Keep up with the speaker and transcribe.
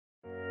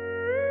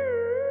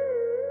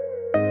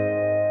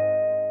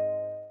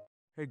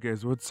Hey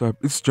guys, what's up?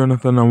 It's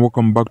Jonathan and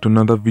welcome back to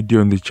another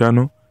video on the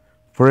channel.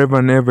 Forever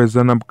and Ever is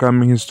an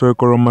upcoming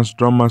historical romance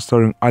drama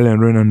starring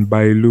Ren and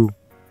Bai.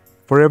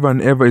 Forever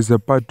and Ever is a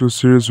part 2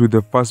 series, with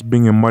the first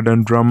being a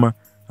modern drama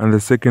and the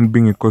second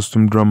being a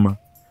costume drama.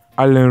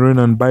 Ren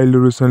and Bai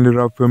recently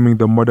wrapped filming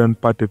the modern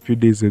part a few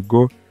days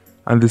ago,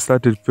 and they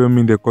started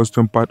filming the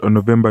costume part on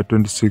November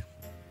 26th.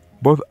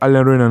 Both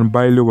Ren and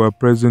Bai were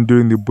present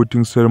during the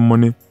booting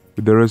ceremony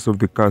with the rest of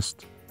the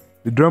cast.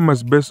 The drama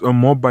is based on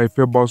Mo Bai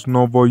Feibao's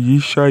novel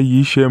Yisha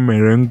Yishe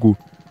Merengu,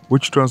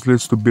 which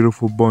translates to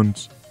Beautiful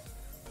Bonds.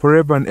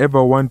 Forever and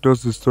Ever 1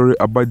 tells the story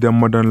about their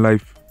modern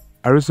life.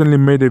 I recently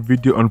made a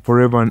video on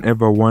Forever and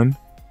Ever 1,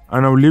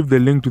 and I'll leave the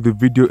link to the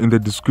video in the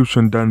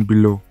description down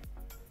below.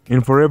 In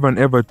Forever and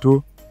Ever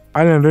 2,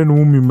 Ren,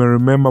 whom you may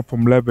remember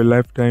from Live a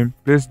Lifetime,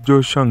 plays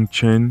Zhang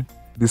Chen,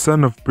 the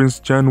son of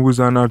Prince Chan, who is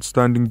an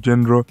outstanding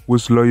general who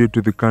is loyal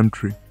to the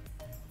country.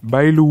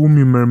 Bai, whom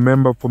you may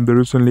remember from the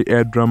recently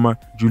aired drama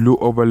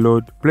Julu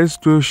Overlord, plays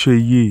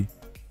Chaoyue,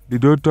 the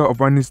daughter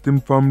of an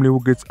esteemed family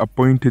who gets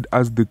appointed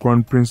as the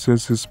crown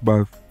princess's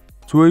birth.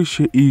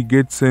 Chaoyue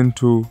gets sent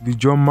to the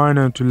Zhou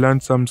Manor to learn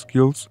some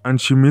skills, and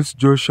she meets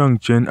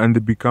Zhang Chen and they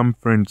become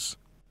friends.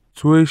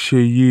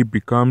 Chaoyue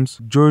becomes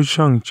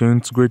Zhang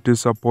Chen's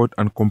greatest support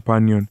and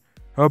companion,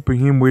 helping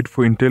him wait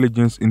for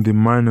intelligence in the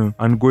manor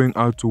and going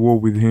out to war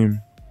with him.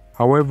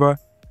 However,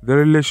 the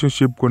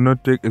relationship could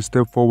not take a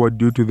step forward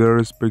due to their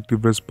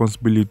respective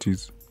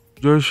responsibilities.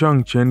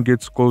 Zhang Chen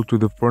gets called to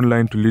the front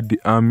line to lead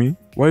the army,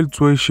 while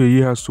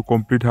Chaoyue has to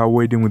complete her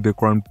wedding with the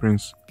crown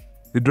prince.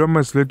 The drama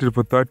is slated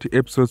for 30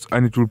 episodes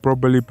and it will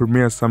probably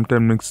premiere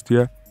sometime next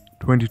year,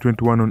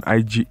 2021 on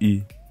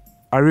IGE.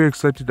 Are you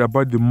excited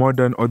about the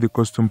modern or the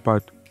costume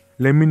part?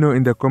 Let me know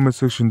in the comment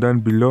section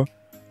down below,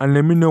 and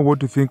let me know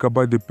what you think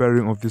about the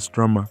pairing of this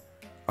drama.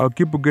 I'll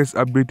keep you guys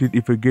updated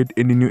if I get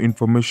any new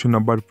information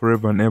about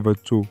Forever and Ever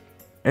 2.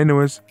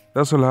 Anyways,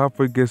 that's all I have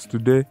for you guys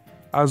today.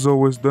 As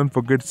always, don't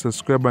forget to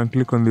subscribe and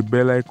click on the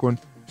bell icon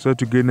so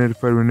to get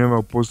notified whenever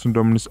I post new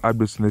dominance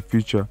updates in the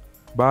future.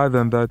 But other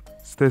than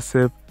that, stay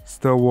safe,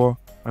 stay well,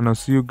 and I'll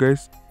see you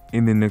guys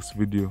in the next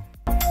video.